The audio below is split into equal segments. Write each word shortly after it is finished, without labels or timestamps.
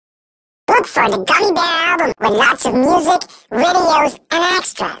Look for the Gummy Bear album with lots of music, videos, and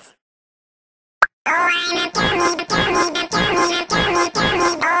extras. Oh, I'm a gummy, gummy, gummy, gummy, gummy,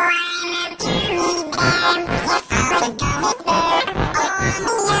 gummy. Oh, I'm a gummy bear. Yes, I'm a gummy bear. Oh,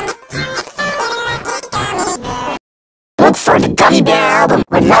 I'm a gummy bear. Look for the Gummy Bear album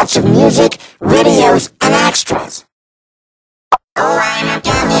with lots of music, videos, and extras. Oh, I'm a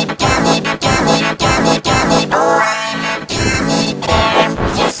gummy, gummy, gummy, gummy, gummy. Oh, I'm a gummy bear.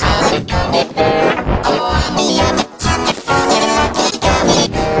 Yes, I'm a gummy bear. Oh, I'm a gummy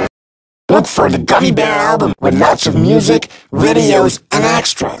bear. Look for the Gummy Bear album with lots of music, videos, and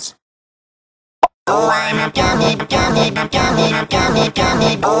extras. Oh, I'm a gummy, gummy, gummy, gummy,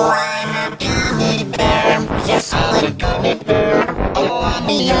 gummy. Oh, I'm a gummy bear. Yes, I'm a gummy bear. Oh, I'm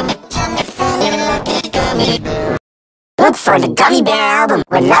a gummy bear. Look for the Gummy Bear album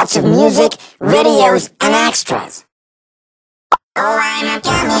with lots of music, videos, and extras. Oh, I'm a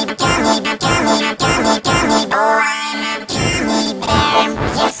gummy, gummy, gummy, gummy, gummy. Oh, I'm a gummy bear.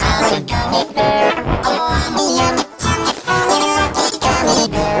 Yes, I'm a gummy bear. Oh, I'm a gummy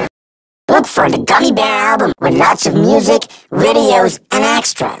bear. Look for the Gummy Bear album with lots of music, videos, and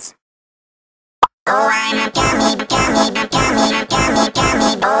extras. Oh, I'm a gummy, gummy, gummy, gummy,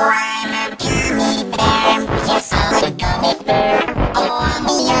 gummy. Oh, I'm a gummy bear. Yes, I'm a gummy bear. Oh, I'm a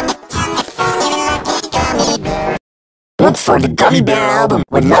gummy bear. Look for the Gummy Bear album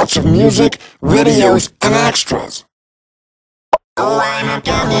with lots of music, videos, and extras. Oh, I'm a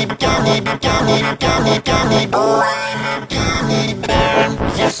gummy, gummy, gummy, gummy, gummy. Oh, I'm a gummy bear.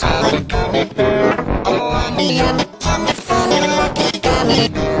 Yes, I'm a gummy bear. Oh, I'm a gummy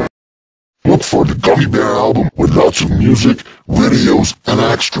bear. Look for the Gummy Bear album with lots of music, videos, and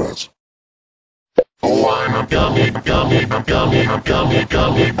extras. Oh, I'm a gummy, gummy, gummy, gummy,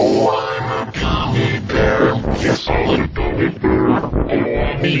 gummy. Oh, I'm a gummy bear. Yes, I'm a gummy bear. Oh,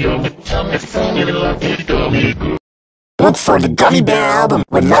 I'm a gummy bear. Look for the Gummy Bear album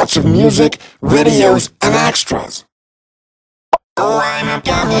with lots of music, videos, and extras. Oh, I'm a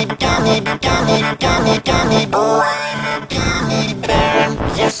gummy, gummy, gummy, gummy, gummy. Oh, I'm a gummy bear.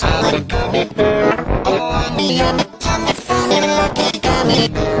 Yes, I'm a gummy bear. Oh, I'm a gummy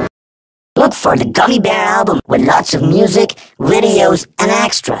bear. Look for the Gummy Bear album with lots of music, videos, and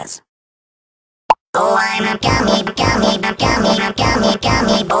extras. Oh, I'm a gummy, gummy, gummy, gummy,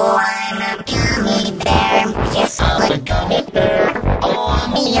 gummy. Oh, I'm a gummy bear. Yes, I'm a gummy bear. Oh, I'm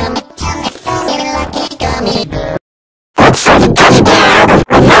a gummy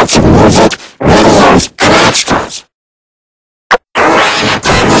bear. Look for the Gummy Bear album with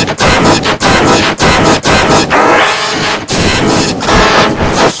lots of music, videos, and extras. Oh, I'm a gummy,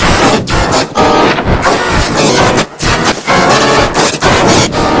 gummy, gummy, gummy, gummy. Oh, I'm a gummy bear.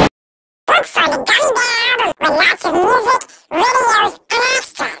 Yes, I'm a gummy bear. Oh, I'm a gummy bear. Look for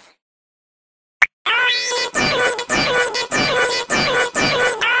the Gummy Bear album with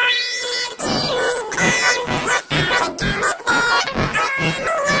lots of music, videos, and extras. Oh, I'm a gummy, gummy, gummy,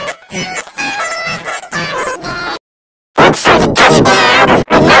 gummy, gummy. Oh, look for the Gummy Bear album with lots of music,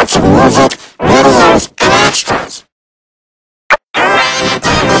 videos, and extras. Oh, I'm a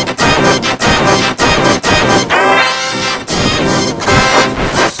gummy, gummy, gummy,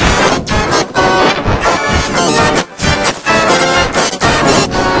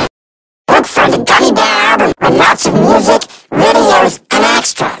 gummy, gummy. Oh, look for the Gummy Bear album with lots of music, videos, and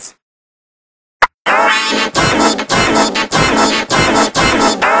extras. Oh, I'm a gummy, gummy, gummy, gummy,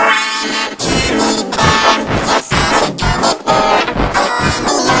 gummy. Oh, I'm a gummy bear. Yes, I'm a gummy bear. Oh, I'm a gummy bear.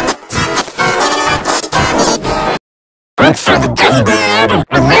 Look for the Gummy Bear album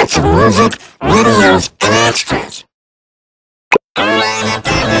with lots of music, videos, and extras. Oh, I'm a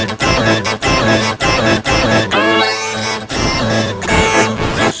gummy, gummy, gummy, gummy, gummy. Oh, I'm a gummy bear.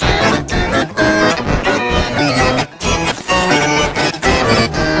 Yes, I'm a gummy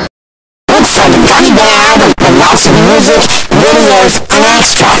bear. Look for the Gummy Bear album with lots of music, videos, and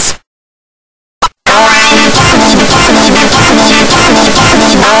extras. Oh, I'm a gummy, gummy, gummy, gummy,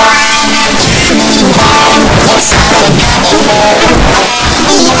 gummy. Oh, I'm a gummy bear. Yes, I'm a gummy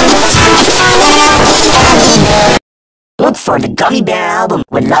bear. Look for the Gummy Bear album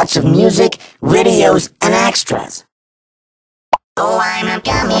with lots of music, videos, and extras. Oh, I'm a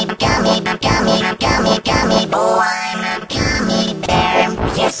gummy, gummy, gummy, gummy, gummy. Oh, I'm a gummy bear.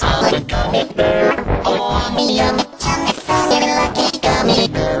 Yes, I'm a gummy bear. Oh, I'm a gummy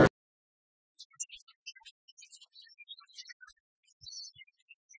bear.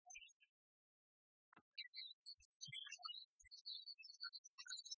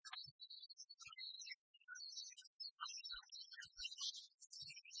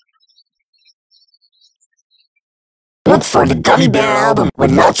 Look for the Gummy Bear album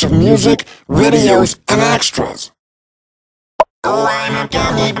with lots of music, videos, and extras. Oh, I'm a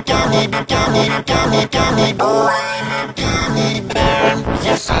gummy, gummy, gummy, gummy, gummy. Oh, I'm a gummy bear.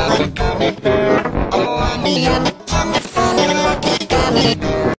 Yes, I'm a gummy bear. Oh, I'm a yummy, tummy, funny, lucky gummy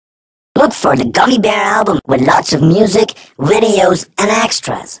bear. Look for the Gummy Bear album with lots of music, videos, and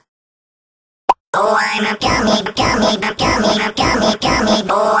extras. Oh, I'm a gummy, gummy, gummy, gummy, gummy.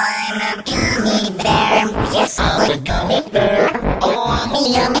 Oh, I'm a gummy bear. Yes, I'm a gummy bear. Oh, I'm a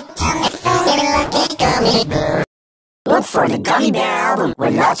yummy, tummy, funny, lucky gummy bear. Look for the Gummy Bear album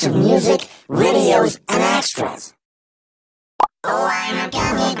with lots of music, videos, and extras. Oh, I'm a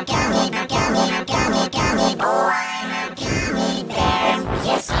gummy, gummy, gummy, gummy, gummy. Oh, I'm a gummy bear.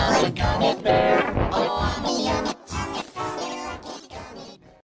 Yes, I'm a gummy bear. Oh, I'm a yummy, tummy, funny, lucky gummy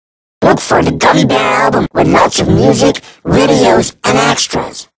bear. Look for the Gummy Bear album with lots of music, videos, and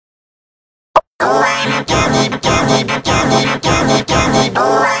extras. Oh, I'm a gummy, gummy, gummy, gummy, gummy.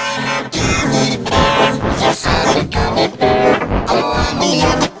 Oh, I'm a gummy bear. Yes, I'm a gummy bear. Oh, I'm a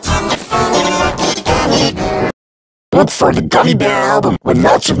yummy, tummy, funny, lucky gummy bear. Look for the Gummy Bear album with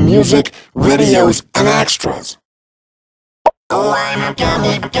lots of music, videos, and extras. Oh, I'm a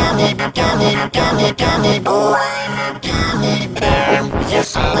gummy, gummy, gummy, gummy, gummy. Oh, I'm a gummy bear.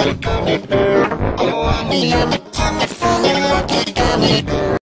 Yes, I'm a gummy bear. Oh, I'm a yummy, tummy, funny, lucky gummy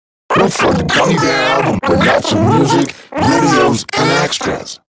bear. Look for the Gummy Bear album with lots of music, videos, and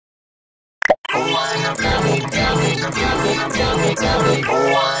extras. Oh, I'm a gummy, gummy, gummy, gummy, gummy.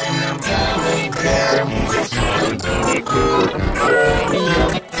 Oh, I'm a gummy bear. Yes, I'm a gummy bear. Oh, I'm a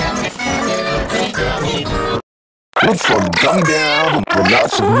yummy, tummy, funny, lucky gummy bear. Look for the Gummy Bear album with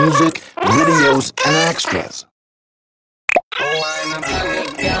lots of music, videos, and extras. Oh, I'm a gummy,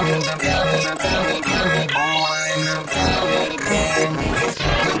 gummy, gummy, gummy, gummy. Oh, I'm a gummy bear. Yes, I'm a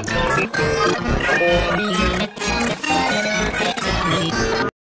gummy bear. Oh, I'm a yummy, tummy, funny, lucky gummy bear.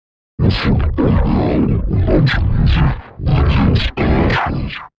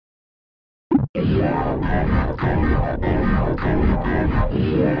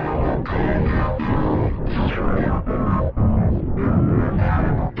 for the Gummy Bear album with lots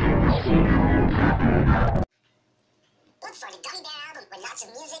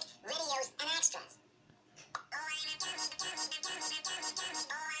of music, videos, and extras. Oh, I'm a gummy, gummy, gummy, gummy, gummy. Oh, I'm a gummy bear.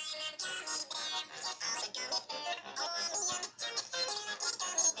 Yes, I'm a gummy bear. Oh, I'm a yummy, tummy, funny, lucky gummy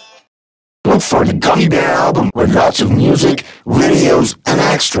bear. Look for the Gummy Bear album with lots of music, videos, and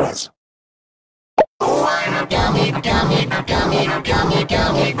extras. Oh, I'm a gummy, gummy, gummy, gummy,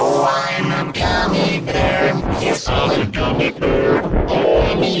 gummy. Oh, I'm a gummy bear. Yes, I'm a gummy bear. Oh,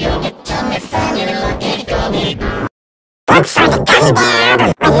 I'm a yummy, tummy, funny, lucky gummy bear. Look for the Gummy Bear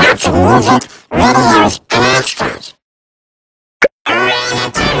album with lots of music, videos, and extras.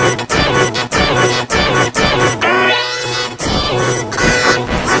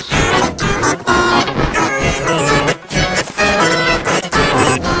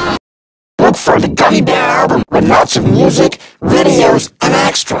 Look for the Gummy Bear album with lots of music, videos, and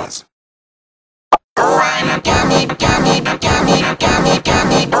extras. Oh, I'm a gummy, gummy, gummy, gummy,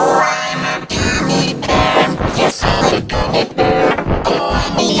 gummy. Oh, I'm a gummy bear. Yes, I'm a gummy bear. Oh,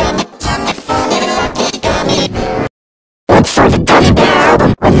 I'm a yummy, tummy, funny, lucky gummy bear. Look for the Gummy Bear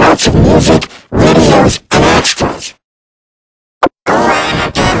album with lots of music, videos, and extras. Oh, I'm a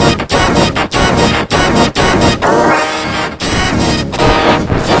gummy, gummy, gummy, gummy, gummy. Oh, I'm a gummy bear.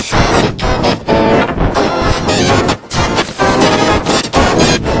 Yes, I'm a gummy bear. Oh, I'm a yummy, tummy, funny, lucky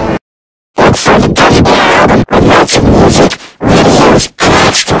gummy bear. Look for the Gummy Bear album with lots of music, videos, and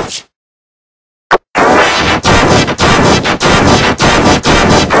extras. Oh, I'm a gummy, gummy, gummy, gummy,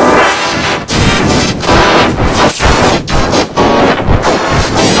 gummy. Oh, I'm a gummy bear. Yes, I'm a gummy bear. Oh,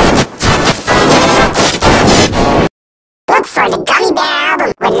 I'm a yummy, tummy, funny, lucky gummy bear. Look for the Gummy Bear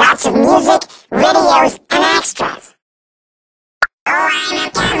album with lots of music, videos, and extras. Oh, I'm a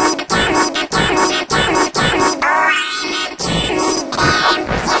gummy, gummy, gummy, gummy, gummy. Oh, I'm a gummy bear.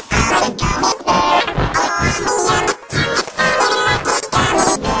 Yes, I'm a gummy bear. Oh, I'm a yummy, tummy, funny, lucky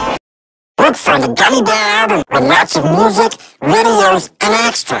gummy bear. Look for the Gummy Bear album with lots of music, videos, and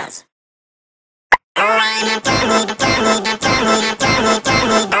extras. Oh, I'm a gummy, gummy, gummy,